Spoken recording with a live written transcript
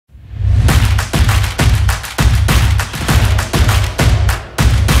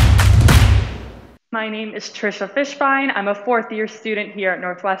my name is Tricia Fishbein. I'm a fourth-year student here at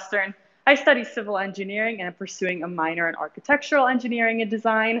Northwestern. I study civil engineering and am pursuing a minor in architectural engineering and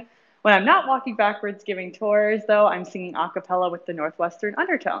design. When I'm not walking backwards giving tours, though, I'm singing a cappella with the Northwestern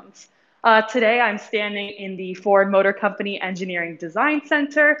Undertones. Today, I'm standing in the Ford Motor Company Engineering Design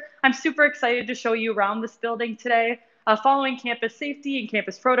Center. I'm super excited to show you around this building today. Following campus safety and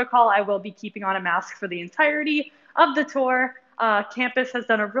campus protocol, I will be keeping on a mask for the entirety of the tour. Campus has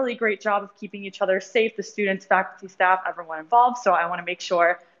done a really great job of keeping each other safe, the students, faculty, staff, everyone involved. So I want to make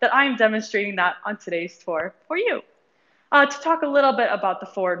sure that I'm demonstrating that on today's tour for you. To talk a little bit about the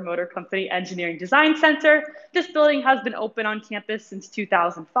Ford Motor Company Engineering Design Center, this building has been open on campus since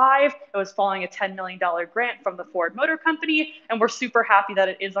 2005. It was following a $10 million grant from the Ford Motor Company, and we're super happy that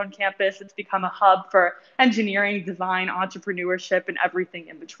it is on campus. It's become a hub for engineering, design, entrepreneurship, and everything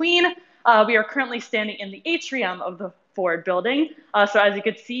in between. We are currently standing in the atrium of the Ford building. So as you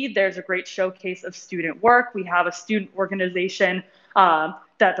can see, there's a great showcase of student work. We have a student organization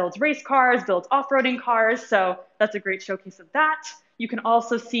that builds race cars, builds off-roading cars. So that's a great showcase of that. You can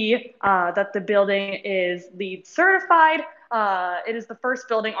also see that the building is LEED certified. It is the first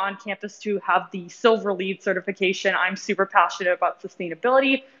building on campus to have the silver LEED certification. I'm super passionate about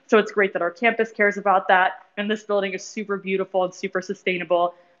sustainability, so it's great that our campus cares about that. And this building is super beautiful and super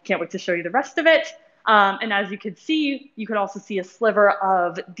sustainable. Can't wait to show you the rest of it. And as you can see, you could also see a sliver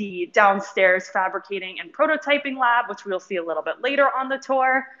of the downstairs fabricating and prototyping lab, which we'll see a little bit later on the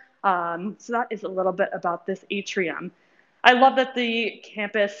tour. So that is a little bit about this atrium. I love that the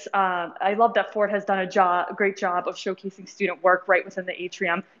campus, I love that Ford has done a great job of showcasing student work right within the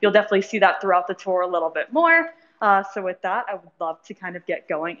atrium. You'll definitely see that throughout the tour a little bit more. So with that, I would love to kind of get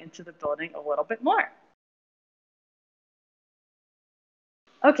going into the building a little bit more.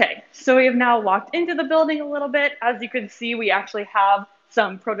 Okay, so we have now walked into the building a little bit. As you can see, we actually have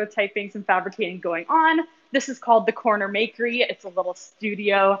some prototyping, some fabricating going on. This is called the Corner Makery. It's a little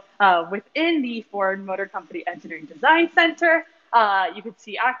studio within the Ford Motor Company Engineering Design Center. You can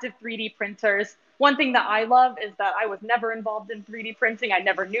see active 3D printers. One thing that I love is that I was never involved in 3D printing. I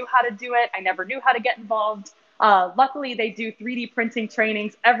never knew how to do it. I never knew how to get involved. Luckily, they do 3D printing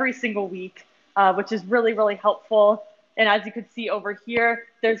trainings every single week, which is really, really helpful. And as you can see over here,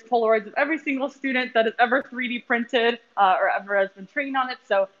 there's Polaroids of every single student that has ever 3D printed or ever has been trained on it.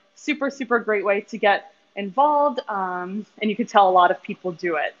 So super, super great way to get involved. And you can tell a lot of people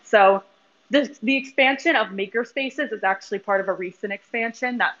do it. So the expansion of maker spaces is actually part of a recent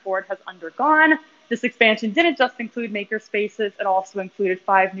expansion that Ford has undergone. This expansion didn't just include maker spaces. It also included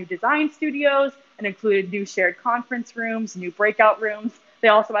 5 new design studios and included new shared conference rooms, new breakout rooms. They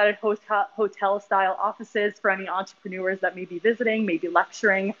also added hotel-style offices for any entrepreneurs that may be visiting, maybe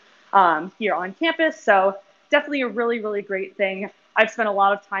lecturing here on campus. So definitely a really, really great thing. I've spent a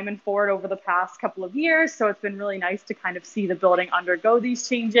lot of time in Ford over the past couple of years, so it's been really nice to kind of see the building undergo these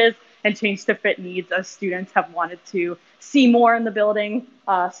changes and change to fit needs as students have wanted to see more in the building.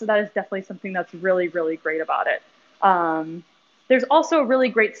 So that is definitely something that's really, really great about it. There's also a really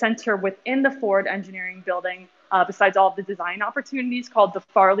great center within the Ford Engineering building, besides all of the design opportunities, called the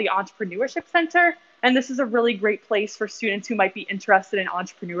Farley Entrepreneurship Center. And this is a really great place for students who might be interested in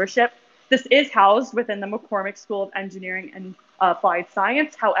entrepreneurship. This is housed within the McCormick School of Engineering and Applied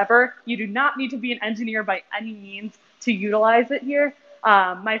Science. However, you do not need to be an engineer by any means to utilize it here.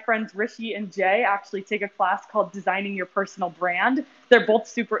 My friends Rishi and Jay actually take a class called Designing Your Personal Brand. They're both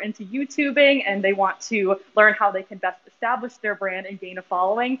super into YouTubing and they want to learn how they can best establish their brand and gain a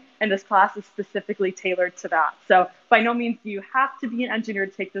following. And this class is specifically tailored to that. So by no means do you have to be an engineer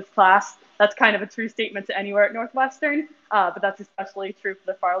to take this class. That's kind of a true statement to anywhere at Northwestern, but that's especially true for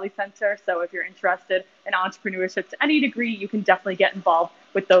the Farley Center. So if you're interested in entrepreneurship to any degree, you can definitely get involved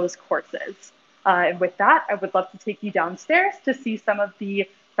with those courses. And with that, I would love to take you downstairs to see some of the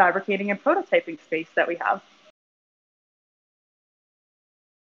fabricating and prototyping space that we have.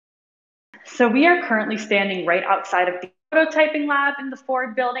 So we are currently standing right outside of the prototyping lab in the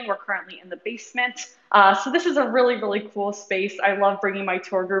Ford building. We're currently in the basement. So this is a really, really cool space. I love bringing my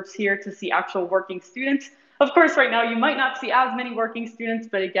tour groups here to see actual working students. Of course, right now you might not see as many working students,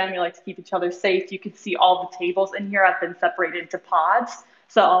 but again, we like to keep each other safe. You can see all the tables in here have been separated into pods.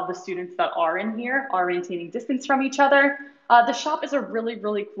 So all the students that are in here are maintaining distance from each other. The shop is a really,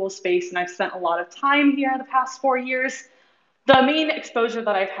 really cool space, and I've spent a lot of time here the past 4 years. The main exposure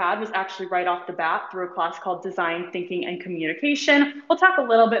that I've had was actually right off the bat through a class called Design Thinking and Communication. We'll talk a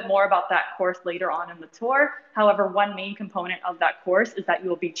little bit more about that course later on in the tour. However, one main component of that course is that you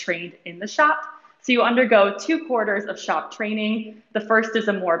will be trained in the shop. So you undergo 2 quarters of shop training. The first is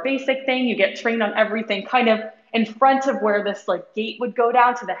a more basic thing. You get trained on everything kind of in front of where this like gate would go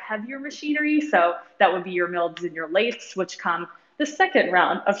down to the heavier machinery. So that would be your mills and your lathes, which come the second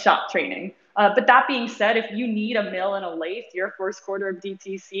round of shop training. But that being said, if you need a mill and a lathe your first quarter of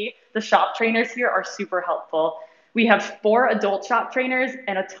DTC, the shop trainers here are super helpful. We have 4 adult shop trainers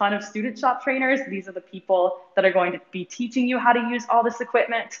and a ton of student shop trainers. These are the people that are going to be teaching you how to use all this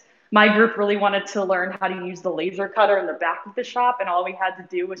equipment. My group really wanted to learn how to use the laser cutter in the back of the shop, and all we had to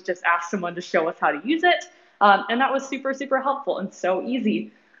do was just ask someone to show us how to use it. And that was super, super helpful and so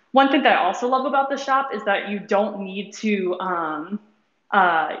easy. One thing that I also love about the shop is that you don't need to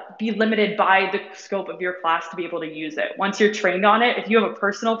be limited by the scope of your class to be able to use it. Once you're trained on it, if you have a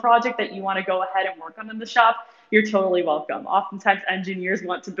personal project that you want to go ahead and work on in the shop, you're totally welcome. Oftentimes engineers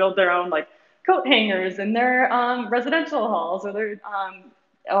want to build their own like coat hangers in their residential halls,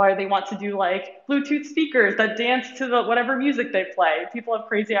 or they want to do like Bluetooth speakers that dance to the whatever music they play. People have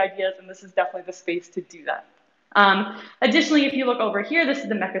crazy ideas, and this is definitely the space to do that. Additionally, if you look over here, this is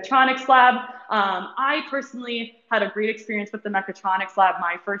the mechatronics lab. I personally had a great experience with the mechatronics lab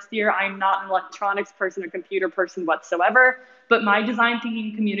my first year. I'm not an electronics person, a computer person whatsoever, but my design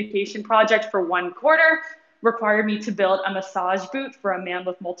thinking communication project for 1 quarter required me to build a massage boot for a man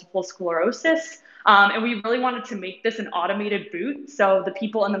with multiple sclerosis. And we really wanted to make this an automated boot. So the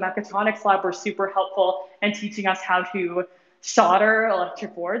people in the mechatronics lab were super helpful in teaching us how to solder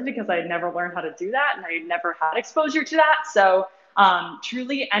electric boards, because I had never learned how to do that and I had never had exposure to that. So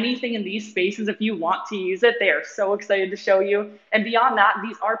truly anything in these spaces, if you want to use it, they are so excited to show you. And beyond that,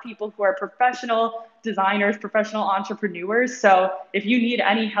 these are people who are professional designers, professional entrepreneurs. So if you need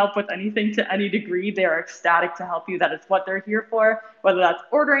any help with anything to any degree, they are ecstatic to help you. That is what they're here for, whether that's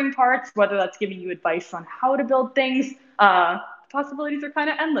ordering parts, whether that's giving you advice on how to build things. Possibilities are kind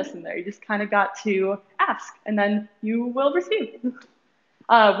of endless in there. You just kind of got to ask and then you will receive.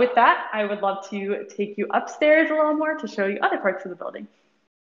 With that, I would love to take you upstairs a little more to show you other parts of the building.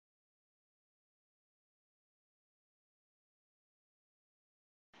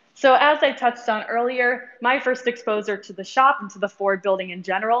 So as I touched on earlier, my first exposure to the shop and to the Ford building in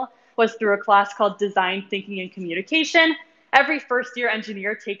general was through a class called Design Thinking and Communication. Every first year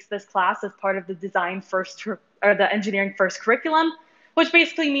engineer takes this class as part of the the engineering first curriculum, which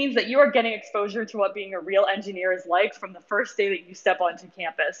basically means that you are getting exposure to what being a real engineer is like from the first day that you step onto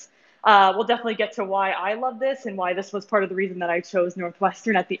campus. We'll definitely get to why I love this and why this was part of the reason that I chose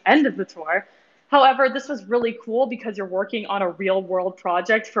Northwestern at the end of the tour. However, this was really cool because you're working on a real world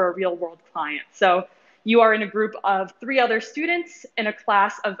project for a real world client. So you are in a group of 3 other students in a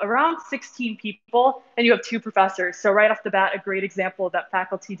class of around 16 people, and you have 2 professors. So right off the bat, a great example of that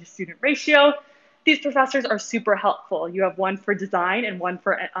faculty to student ratio. These professors are super helpful. You have one for design and one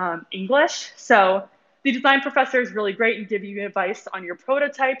for English. So the design professor is really great and give you advice on your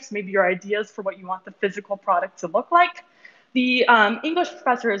prototypes, maybe your ideas for what you want the physical product to look like. The English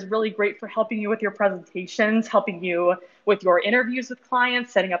professor is really great for helping you with your presentations, helping you with your interviews with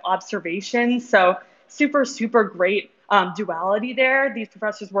clients, setting up observations. So super, super great duality there. These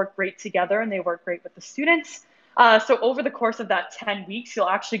professors work great together and they work great with the students. So over the course of that 10 weeks, you'll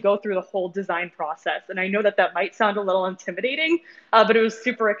actually go through the whole design process. And I know that that might sound a little intimidating, but it was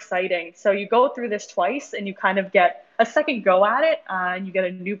super exciting. So you go through this twice and you kind of get a second go at it. And you get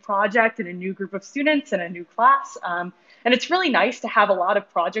a new project and a new group of students and a new class. And it's really nice to have a lot of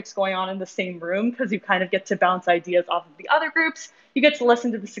projects going on in the same room because you kind of get to bounce ideas off of the other groups. You get to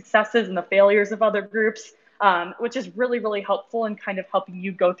listen to the successes and the failures of other groups, which is really, really helpful in kind of helping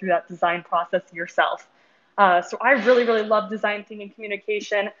you go through that design process yourself. So I really, really love design thinking and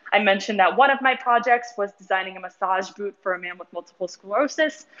communication. I mentioned that one of my projects was designing a massage boot for a man with multiple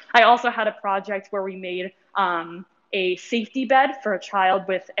sclerosis. I also had a project where we made a safety bed for a child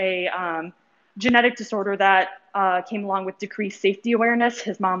with a genetic disorder that came along with decreased safety awareness.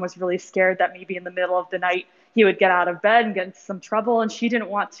 His mom was really scared that maybe in the middle of the night he would get out of bed and get into some trouble, and she didn't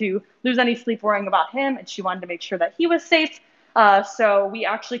want to lose any sleep worrying about him, and she wanted to make sure that he was safe. So we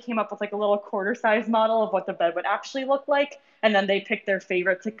actually came up with like a little quarter-size model of what the bed would actually look like, and then they picked their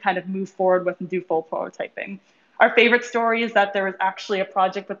favorite to kind of move forward with and do full prototyping. Our favorite story is that there was actually a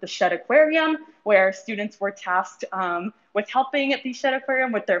project with the Shed Aquarium where students were tasked with helping at the Shed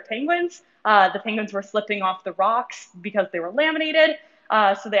Aquarium with their penguins. The penguins were slipping off the rocks because they were laminated.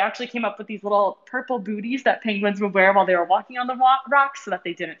 So they actually came up with these little purple booties that penguins would wear while they were walking on the rocks so that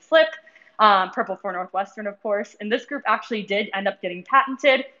they didn't slip. Purple for Northwestern, of course. And this group actually did end up getting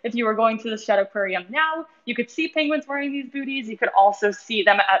patented. If you were going to the Shed Aquarium now, you could see penguins wearing these booties. You could also see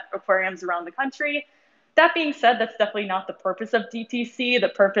them at aquariums around the country. That being said, that's definitely not the purpose of DTC. The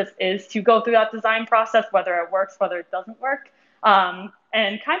purpose is to go through that design process, whether it works, whether it doesn't work.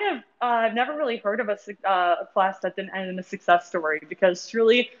 And kind of never really heard of a class that didn't end in a success story, because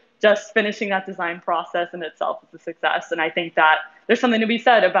truly just finishing that design process in itself is a success. And I think that there's something to be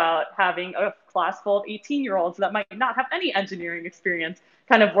said about having a class full of 18-year-olds that might not have any engineering experience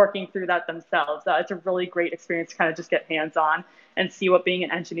kind of working through that themselves. It's a really great experience to kind of just get hands-on and see what being an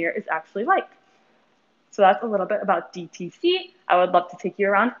engineer is actually like. So that's a little bit about DTC. I would love to take you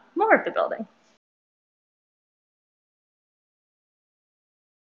around more of the building.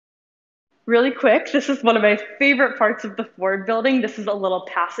 Really quick, this is one of my favorite parts of the Ford building. This is a little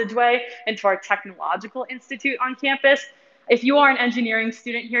passageway into our technological institute on campus. If you are an engineering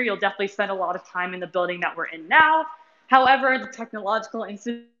student here, you'll definitely spend a lot of time in the building that we're in now. However, the technological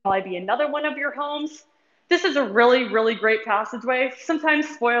institute will probably be another one of your homes. This is a really, really great passageway. Sometimes,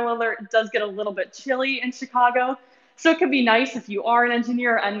 spoiler alert, it does get a little bit chilly in Chicago. So it could be nice if you are an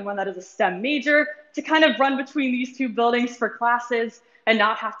engineer or anyone that is a STEM major to kind of run between these two buildings for classes and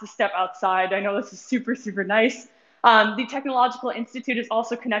not have to step outside. I know this is super, super nice. The Technological Institute is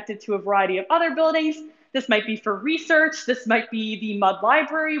also connected to a variety of other buildings. This might be for research. This might be the Mudd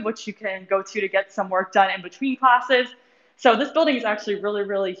Library, which you can go to get some work done in between classes. So this building is actually really,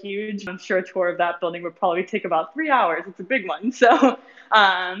 really huge. I'm sure a tour of that building would probably take about 3 hours. It's a big one. So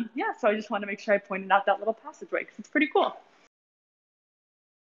yeah, so I just want to make sure I pointed out that little passageway because it's pretty cool.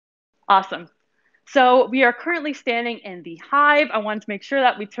 Awesome. So we are currently standing in the Hive. I wanted to make sure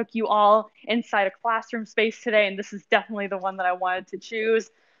that we took you all inside a classroom space today, and this is definitely the one that I wanted to choose.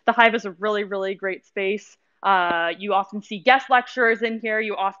 The Hive is a really, really great space. You often see guest lecturers in here.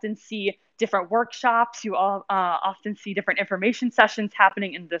 You often see different workshops. You often see different information sessions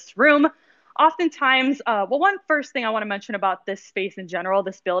happening in this room. Oftentimes, well, one first thing I want to mention about this space in general,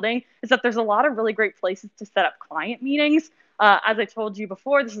 this building, is that there's a lot of really great places to set up client meetings. As I told you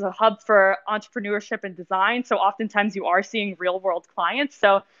before, this is a hub for entrepreneurship and design. So oftentimes you are seeing real world clients.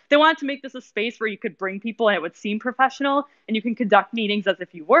 So they wanted to make this a space where you could bring people and it would seem professional and you can conduct meetings as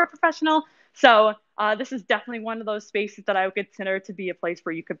if you were a professional. So this is definitely one of those spaces that I would consider to be a place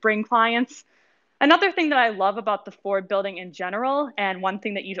where you could bring clients. Another thing that I love about the Ford building in general, and one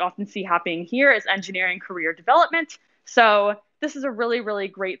thing that you often see happening here, is engineering career development. So this is a really, really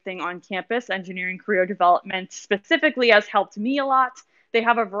great thing on campus. Engineering career development specifically has helped me a lot. They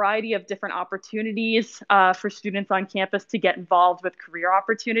have a variety of different opportunities for students on campus to get involved with career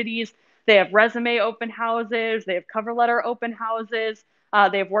opportunities. They have resume open houses, they have cover letter open houses,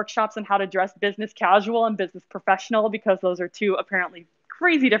 they have workshops on how to dress business casual and business professional, because those are two apparently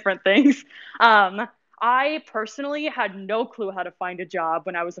crazy different things. I personally had no clue how to find a job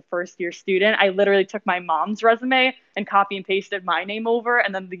when I was a first year student. I literally took my mom's resume and copy and pasted my name over,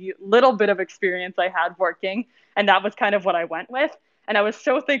 and then the little bit of experience I had working, and that was kind of what I went with. And I was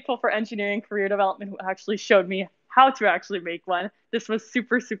so thankful for engineering career development, who actually showed me how to actually make one. This was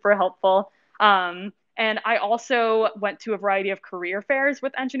super, super helpful. And I also went to a variety of career fairs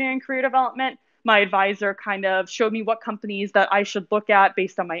with engineering career development. My advisor kind of showed me what companies that I should look at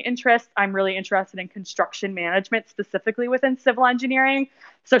based on my interests. I'm really interested in construction management, specifically within civil engineering.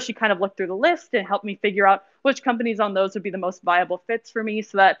 So she kind of looked through the list and helped me figure out which companies on those would be the most viable fits for me,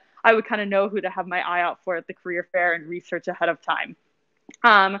 so that I would kind of know who to have my eye out for at the career fair and research ahead of time.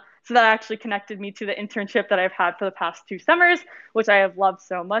 So that actually connected me to the internship that I've had for the past 2 summers, which I have loved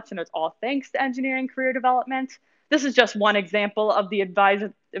so much, and it's all thanks to engineering career development. This is just one example of the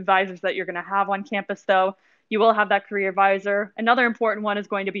advisors that you're going to have on campus, though. You will have that career advisor. Another important one is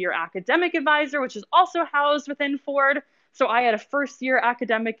going to be your academic advisor, which is also housed within Ford. So I had a first-year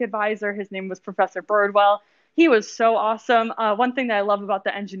academic advisor. His name was Professor Birdwell. He was so awesome. One thing that I love about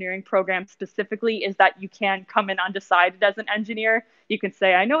the engineering program specifically is that you can come in undecided as an engineer. You can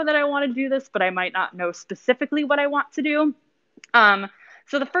say, I know that I want to do this, but I might not know specifically what I want to do.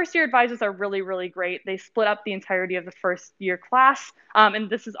 So the first year advisors are really, really great. They split up the entirety of the first year class. And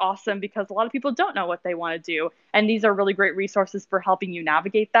this is awesome because a lot of people don't know what they want to do. And these are really great resources for helping you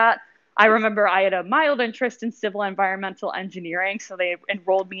navigate that. I remember I had a mild interest in civil environmental engineering. So they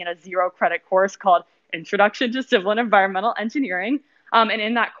enrolled me in a 0 credit course called Introduction to Civil and Environmental Engineering. And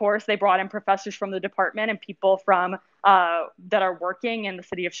in that course, they brought in professors from the department and people from that are working in the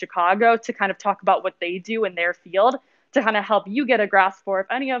city of Chicago to kind of talk about what they do in their field, to kind of help you get a grasp for if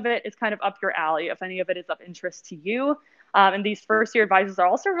any of it is kind of up your alley, if any of it is of interest to you. And these first year advisors are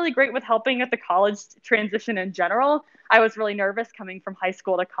also really great with helping at the college transition in general. I was really nervous coming from high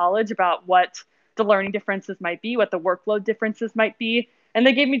school to college about what the learning differences might be, what the workload differences might be. And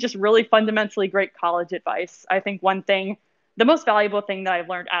they gave me just really fundamentally great college advice. I think one thing the most valuable thing that I've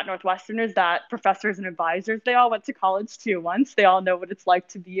learned at Northwestern is that professors and advisors, they all went to college too once. They all know what it's like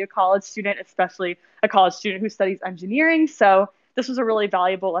to be a college student, especially a college student who studies engineering. So this was a really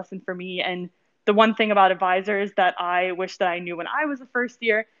valuable lesson for me. And the one thing about advisors that I wish that I knew when I was a first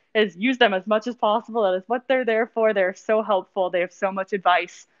year is use them as much as possible. That is what they're there for. They're so helpful. They have so much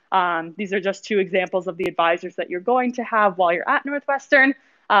advice. These are just two examples of the advisors that you're going to have while you're at Northwestern,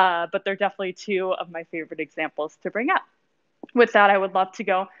 but they're definitely two of my favorite examples to bring up. With that, I would love to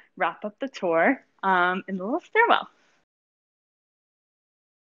go wrap up the tour in the little stairwell.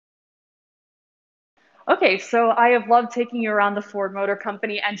 Okay, so I have loved taking you around the Ford Motor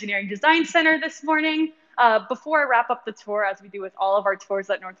Company Engineering Design Center this morning. Before I wrap up the tour, as we do with all of our tours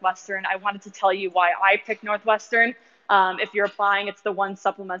at Northwestern, I wanted to tell you why I picked Northwestern. If you're applying, it's the one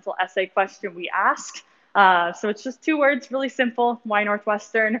supplemental essay question we ask. So it's just two words, really simple, why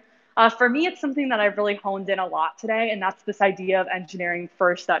Northwestern? For me, it's something that I've really honed in a lot today, and that's this idea of engineering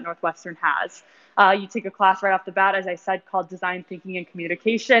first that Northwestern has. You take a class right off the bat, as I said, called Design Thinking and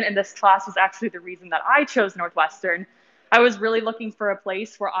Communication, and this class was actually the reason that I chose Northwestern. I was really looking for a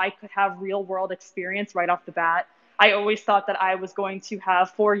place where I could have real world experience right off the bat. I always thought that I was going to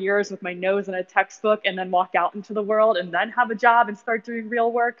have 4 years with my nose in a textbook and then walk out into the world and then have a job and start doing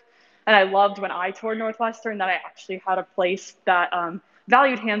real work. And I loved when I toured Northwestern that I actually had a place that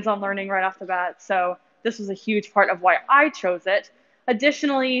valued hands-on learning right off the bat. So this was a huge part of why I chose it.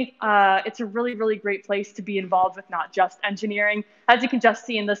 Additionally, it's a really, really great place to be involved with not just engineering. As you can just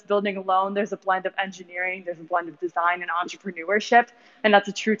see in this building alone, there's a blend of engineering, there's a blend of design and entrepreneurship, and that's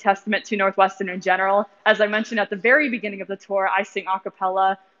a true testament to Northwestern in general. As I mentioned at the very beginning of the tour, I sing a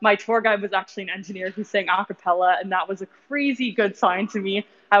cappella. My tour guide was actually an engineer who sang a cappella, and that was a crazy good sign to me.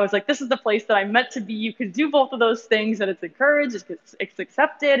 I was like, this is the place that I'm meant to be. You can do both of those things, and it's encouraged, it's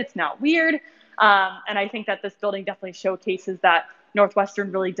accepted, it's not weird. And I think that this building definitely showcases that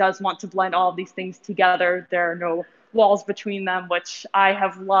Northwestern really does want to blend all of these things together. There are no walls between them, which I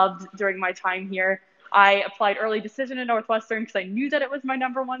have loved during my time here. I applied early decision in Northwestern because I knew that it was my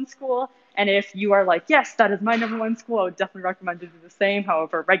 #1 school. And if you are like, yes, that is my #1 school, I would definitely recommend to do the same.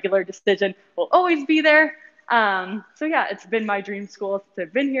 However, regular decision will always be there. So yeah, it's been my dream school since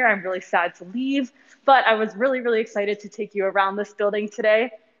I've been here. I'm really sad to leave, but I was really, really excited to take you around this building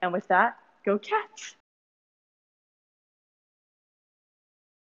today. And with that, go Cats!